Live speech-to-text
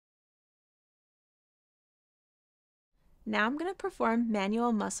Now I'm going to perform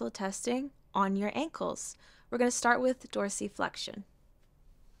manual muscle testing on your ankles. We're going to start with dorsiflexion.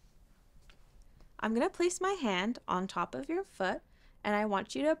 I'm going to place my hand on top of your foot and I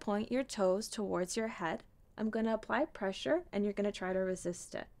want you to point your toes towards your head. I'm going to apply pressure and you're going to try to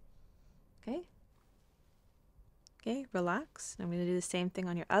resist it. Okay? Okay, relax. I'm going to do the same thing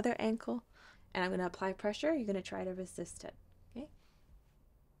on your other ankle and I'm going to apply pressure. You're going to try to resist it. Okay?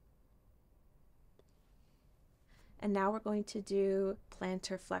 And now we're going to do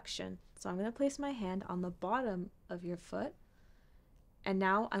plantar flexion. So I'm going to place my hand on the bottom of your foot. And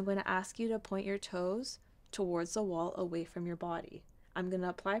now I'm going to ask you to point your toes towards the wall away from your body. I'm going to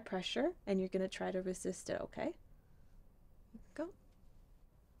apply pressure and you're going to try to resist it, okay? Go.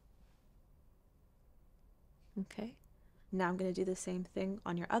 Okay. Now I'm going to do the same thing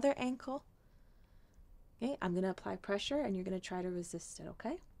on your other ankle. Okay, I'm going to apply pressure and you're going to try to resist it,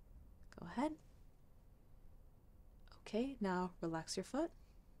 okay? Go ahead. Okay, now relax your foot.